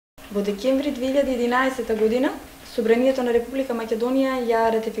Во декември 2011 година, Собранието на Република Македонија ја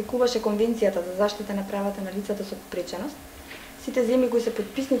ратификуваше Конвенцијата за заштита на правата на лицата со попреченост. Сите земји кои се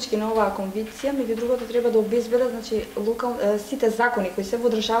потписнички на оваа конвенција, меѓу другото, треба да обезбедат, сите закони кои се во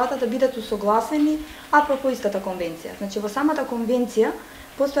државата да бидат усогласени апропо истата конвенција. Во самата конвенција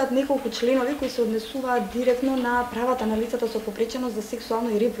постојат неколку членови кои се однесуваат директно на правата на лицата со попреченост за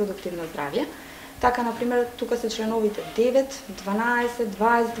сексуално и репродуктивно здравје. Така, например, тука се членовите 9, 12,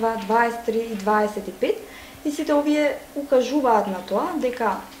 22, 23 и 25, и сите овие укажуваат на тоа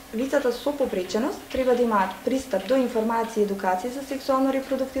дека лицата со попреченост треба да имаат пристап до информации и едукација за сексуално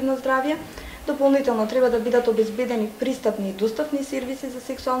репродуктивно здравје. Дополнително треба да бидат обезбедени пристапни и достапни сервиси за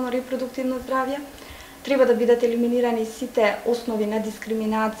сексуално репродуктивно здравје. Треба да бидат елиминирани сите основи на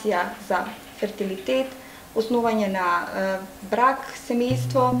дискриминација за фертилитет, основање на брак,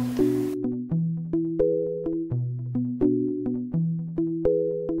 семејство.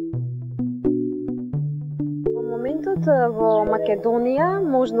 Во Македонија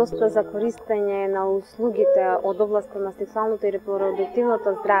можноста за користење на услугите од областа на сексуалното и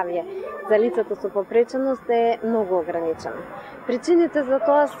репродуктивното здравје за лицата со попреченост е многу ограничена. Причините за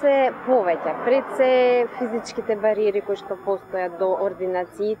тоа се повеќе, пред се физичките бариери кои што постојат до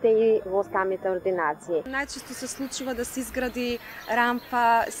ординациите и во самите ординации. Најчесто се случува да се изгради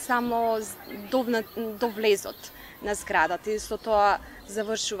рампа само до влезот на зградата и со тоа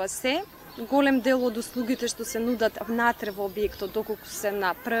завршува се. Голем дел од услугите што се нудат внатре во објектот, доколку се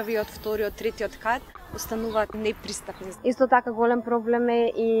на првиот, вториот, третиот кат, остануваат непристапни. Исто така голем проблем е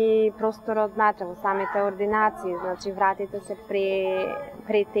и просторот внатре во самите ординации, вратите се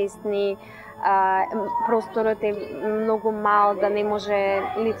претесни, просторот е многу мал да не може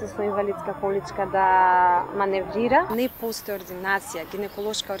лице со инвалидска количка да маневрира. Не постои ординација,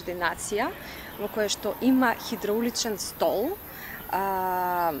 гинеколошка ординација, во која што има хидрауличен стол,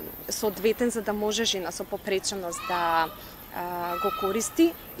 соодветен за да може жена со попреченост да го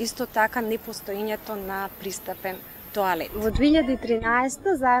користи, исто така непостоењето на пристапен тоалет. Во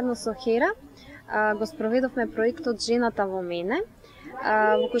 2013 заедно со Хера го спроведовме проектот Жената во мене,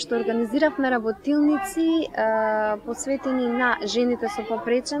 во кој што организиравме работилници посветени на жените со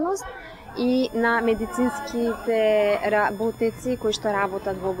попреченост и на медицинските работници кои што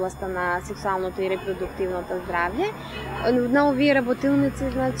работат во областа на сексуалното и репродуктивното здравје. На овие работилници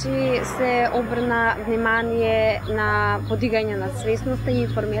се обрна внимание на подигање на свесноста и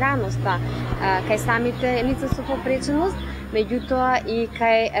информираноста кај самите лица со попреченост, меѓутоа и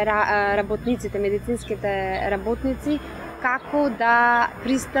кај работниците, медицинските работници, како да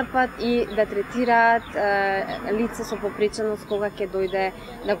пристапат и да третираат лице со попреченост кога ќе дојде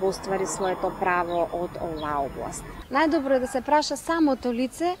да го оствари своето право од оваа област. Најдобро е да се праша самото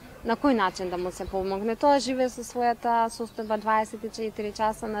лице на кој начин да му се помогне. Тоа живее со својата состојба 24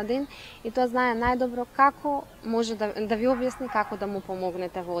 часа на ден и тоа знае најдобро како може да ви објасни како да му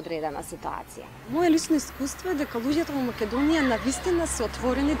помогнете во одредена ситуација. Моје лично искуство е дека луѓето во Македонија навистина се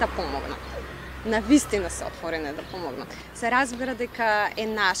отворени да помогнат. Навистина се отворени да помогнат. Се разбира дека е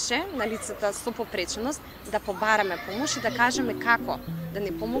наше, на лицата со попреченост, да побараме помош и да кажеме како да ни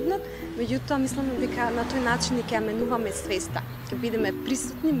помогнат, меѓутоа мислам дека на тој начин ќе ја менуваме свеста, ќе бидеме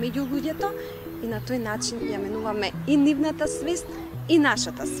присутни меѓу луѓето и на тој начин ја менуваме и нивната свест и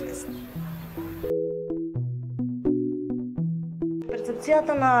нашата свест.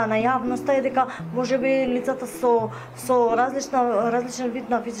 Перцепцијата на јавноста е дека можеби лицата со различен вид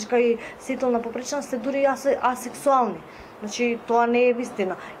на физичка и сетилна попреченост се дури асексуални. Тоа не е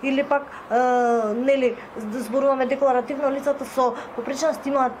вистина. Или пак, зборуваме декларативно, лицата со попреченост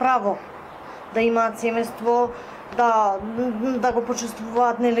имаат право да имаат семејство, да го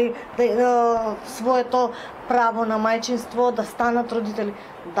почувствуваат своето право на мајчинство, да станат родители.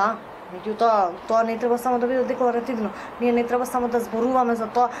 Да, меѓутоа, тоа не треба само да биде декларативно. Ние не треба само да зборуваме за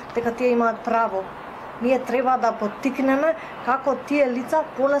тоа дека тие имаат право. Ние треба да поттикнеме како тие лица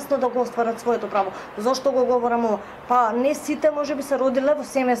полесно да го остварат своето право. Зошто го говорам ова? Па не сите можеби се родиле во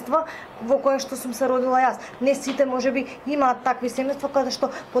семејства во кое што сум се родила јас. Не сите можеби имаат такви семејства каде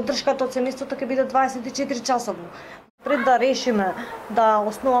што поддршката од семејството ќе биде 24 часовно. Пред да решиме да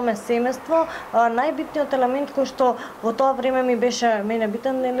основаме семејство, најбитниот елемент кој што во тоа време ми беше мене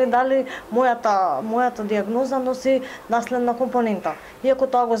битен, дали мојата диагноза носи наследна компонента. Иако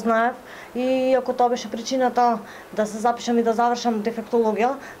тоа го знаев и иако тоа беше причината да се запишам и да завршам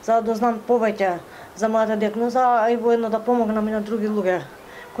дефектологија, за да дознам повеќе за мојата диагноза, а и воедно да помогнам и на други луѓе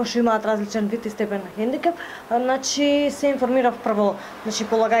кои што имаат различен вид и степен на хендикеп, се информирав прво,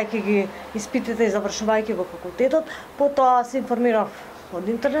 полагајќи ги испитите и завршувајќи го факултетот, потоа се информирав од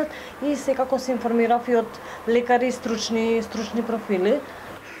интернет и секако се информирав и од лекари, стручни профили.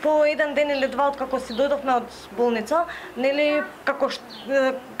 по еден ден или два откако си дојдовме од болница, нели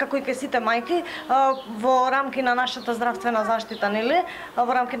како и сите мајки во рамки на нашата здравствена заштита, нели,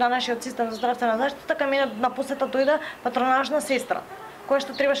 во рамки на нашиот систем за здравствена заштита, кај мене на посета дојде патронажна сестра, која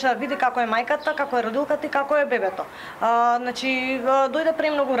што требаше да види како е мајката, како е родилката и како е бебето. Значи дојде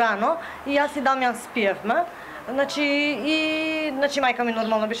премногу рано и јас и Дамјан спиевме. Значи мајка ми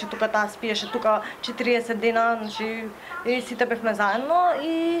нормално беше тука, таа спиеше тука 40 дена, значи и сите бевме заедно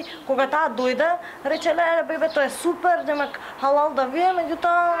и кога таа дојде, рече леле бебето е супер, демек халал да вие,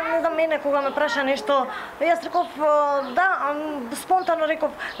 меѓутоа не знам мене кога ме праша нешто, јас реков да, спонтано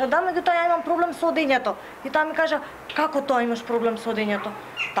реков да, меѓутоа ја имам проблем со одењето. И таа ми кажа како тоа имаш проблем со одењето?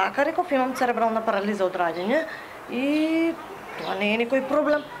 Така реков, имам церебрална парализа од раѓање и тоа не е никој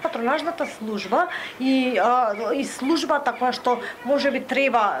проблем. Патронажната служба и службата која што можеби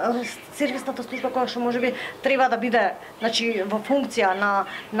треба, сервисната служба која што можеби треба да биде, значи во функција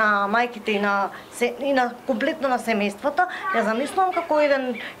на мајките и на комплетно на семејствата, ја замислувам како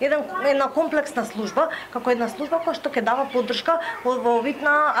една комплексна служба, како една служба која што ќе дава поддршка во вид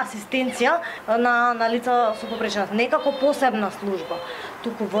на асистенција на лица со попреченост, не како посебна служба,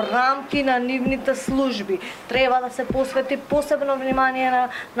 туку во рамки на нивните служби треба да се посвети посебно внимание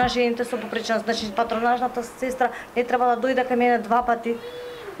на жените со попреченост. Значи патронажната сестра не треба да дојде кај мене 2 пати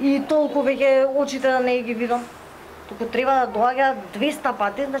и толку веќе очите да не ги видам. Туку треба да доаѓа 200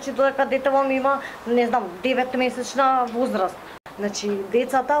 пати, значи додека детево ми има, не знам, 9-месечна возраст. Значи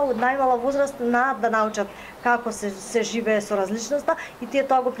децата од најмала возраст да научат како се живее со различноста и тие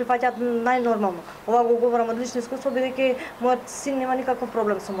тоа го прифаќаат најнормално. Ова го говорам од лично искуство, бидејќи мојот син нема никаков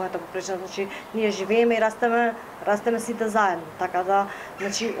проблем со мојата попреченост. Значи ние живееме и растеме сите заедно. Така да,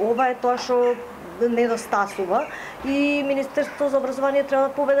 значи ова е тоа што недостасува и Министерството за образование треба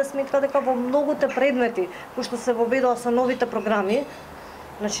да поведе сметка дека во многуте предмети кои што се воведоа со новите програми,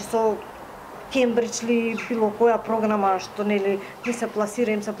 значи со Кембридж или било која програма што нели им се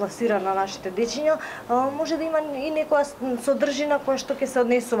пласира на нашите дечиња, може да има и некоја содржина која што ќе се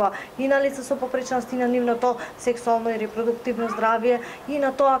однесува и на лица со попреченост и на нивното сексуално и репродуктивно здравје и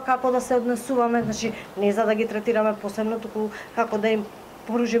на тоа како да се однесуваме, значи не за да ги третираме посебно, туку како да им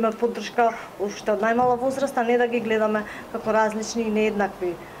поружиме поддршка уште од најмала возраст, а не да ги гледаме како различни и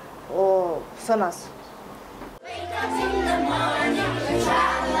нееднакви со нас.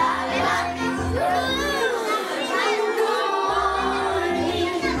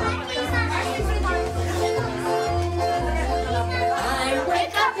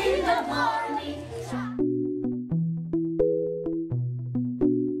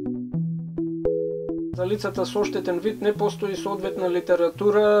 За лицата со оштетен вид не постои соодветна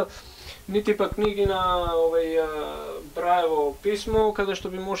литература, нити пак книги на Браево писмо, каде што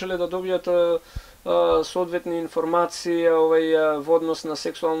би можеле да добијат соодветни информации во однос на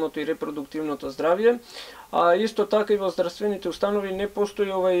сексуалното и репродуктивното здравје. А исто така и во здравствените установи не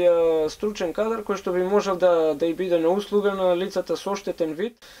постои стручен кадар кој што би можел да и биде на услуга на лицата со оштетен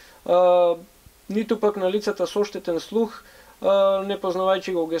вид, ниту пак на лицата со оштетен слух, не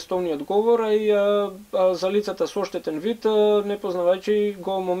познавајќи го гестовниот говор, и за лицата со оштетен вид, не познавајќи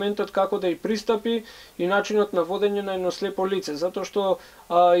го моментот како да и пристапи и начинот на водење на едно слепо лице, затоа што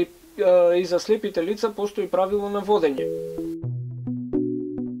и за слепите лица постои правило на водење.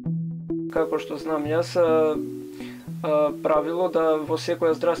 Како што знам јас, правило да во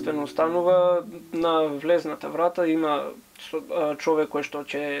секоја здравствена установа на влезната врата има човек кој што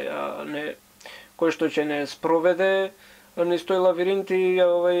ќе не спроведе низ тој лавиринт и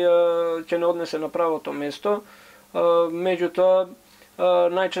ќе не однесе на правото место. Меѓутоа,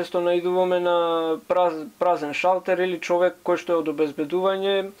 најчесто наидуваме на празен шалтер или човек кој што е од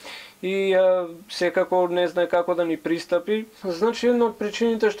обезбедување и секако не знае како да ни пристапи. Значи, една од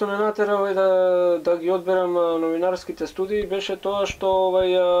причините што не натера да ги одберам новинарските студии беше тоа што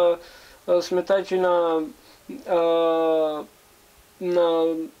сметајќи на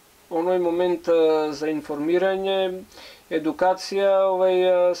оној момент за информирање, едукација,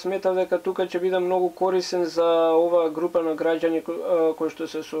 сметав дека тука ќе биде многу корисен за оваа група на граѓани кои што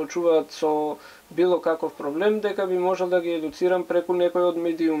се соочуваат со било каков проблем, дека би можел да ги едуцирам преку некој од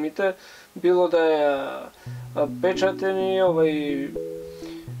медиумите, било да е печатени,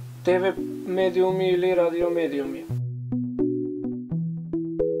 ТВ медиуми или радио медиуми.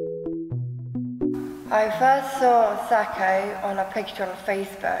 I first saw Sacco on a picture on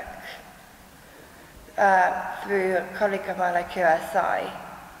Facebook through a colleague of mine at QSI,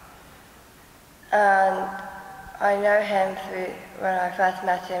 and I know him through when I first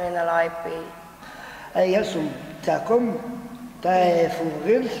met him in the library. Јас сум Цаком, таа е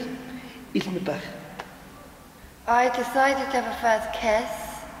Флоренс и сме пар. I decided to have a first kiss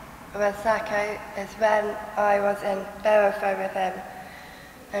with Sacco is when I was in Belfast with him,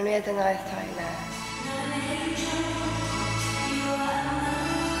 and we had a nice time there.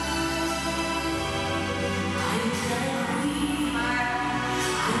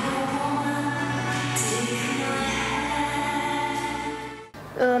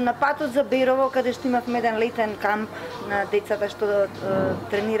 На патот за Берово, каде што имавме еден летен камп на децата што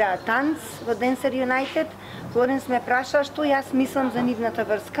тренираат танц во Денсер Юнайтед, Флоренс ме праша што јас мислам за нивната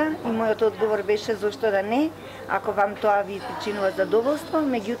врска и мојот одговор беше зошто да не, ако вам тоа ви причинува задоволство,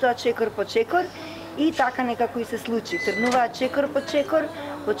 меѓутоа чекор по чекор и така некако и се случи. Тргнуваат чекор по чекор,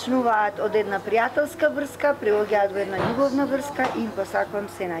 почнуваат од една пријателска врска, преоѓаат во една љубовна врска и им посакувам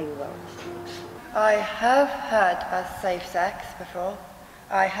се најубаво. I have had a safe sex before.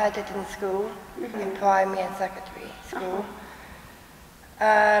 I had it in school, in primary and secondary school.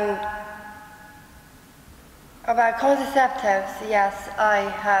 And about contraceptives, yes,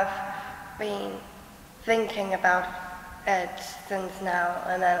 I have been thinking about it since now,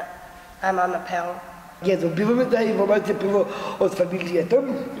 and then I'm on the pill. Ја добиваме таа информација прво од фамилијата,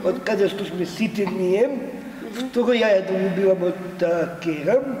 од каде што сме сите ние. Второ, ја добивам од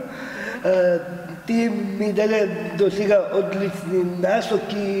Кера. Ти ми даде до сега одлични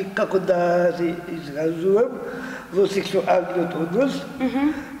насоки како да се изразувам во сексуалниот однос.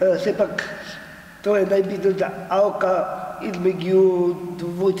 Сепак, тоа е најбитната алка измеѓу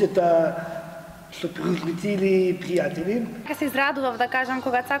двојцата сопружници или пријатели. Ка се израдував, да кажам,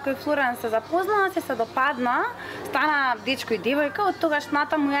 кога Цако и Флоренс се запознаа, се допадна, стана дечко и девојка, од тогаш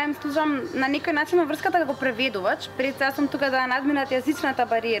натаму ја им служам на некој начин на врската како преведувач. Пред сега сум тука да надминат јазичната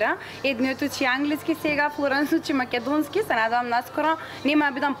бариера. Едниот учи англиски сега, Флоренс учи македонски, се надевам наскоро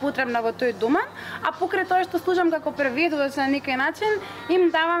нема да бидам потребна во тој домен, а покрај тоа што служам како преведувач на некој начин, им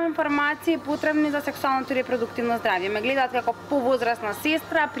давам информации потребни за сексуалното и репродуктивно здравје. Ме гледаат како повозрасна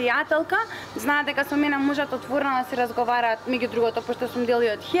сестра, пријателка, знаат дека со мене можат отворено да се разговараат, меѓу другото, пошто сум дел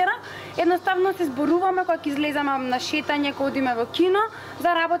и од Хера. Едноставно се зборуваме кога ќе излеземе на шетање, кога одиме во кино, за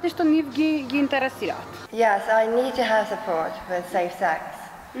работи што нив ги интересираат. Yes, I need to have support with safe sex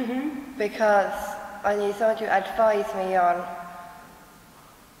because I need someone to advise me on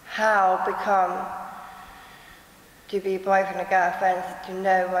how become to be boyfriend and girlfriends, to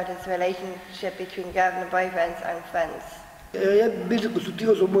know what is the relationship between girlfriend and boyfriends and friends. Ја бил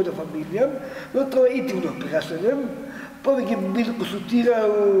консултирал со мојата фамилија, но тоа е интимно прашање. Повеќе бил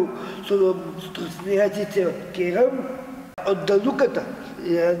консултирал со струцњаците од Кера. Од далуката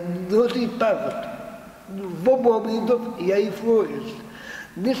ја носи парот. Во моментов ја и Флоренс.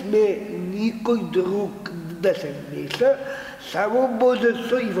 Не сме никој друг да се меса, само може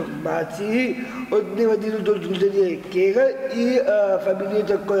со информации од невадиното здружение Кера и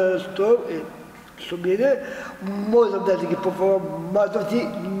фамилијата која што е со мене, можам да си ги пофалам мазовци,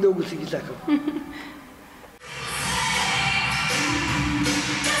 многу си ги сакам.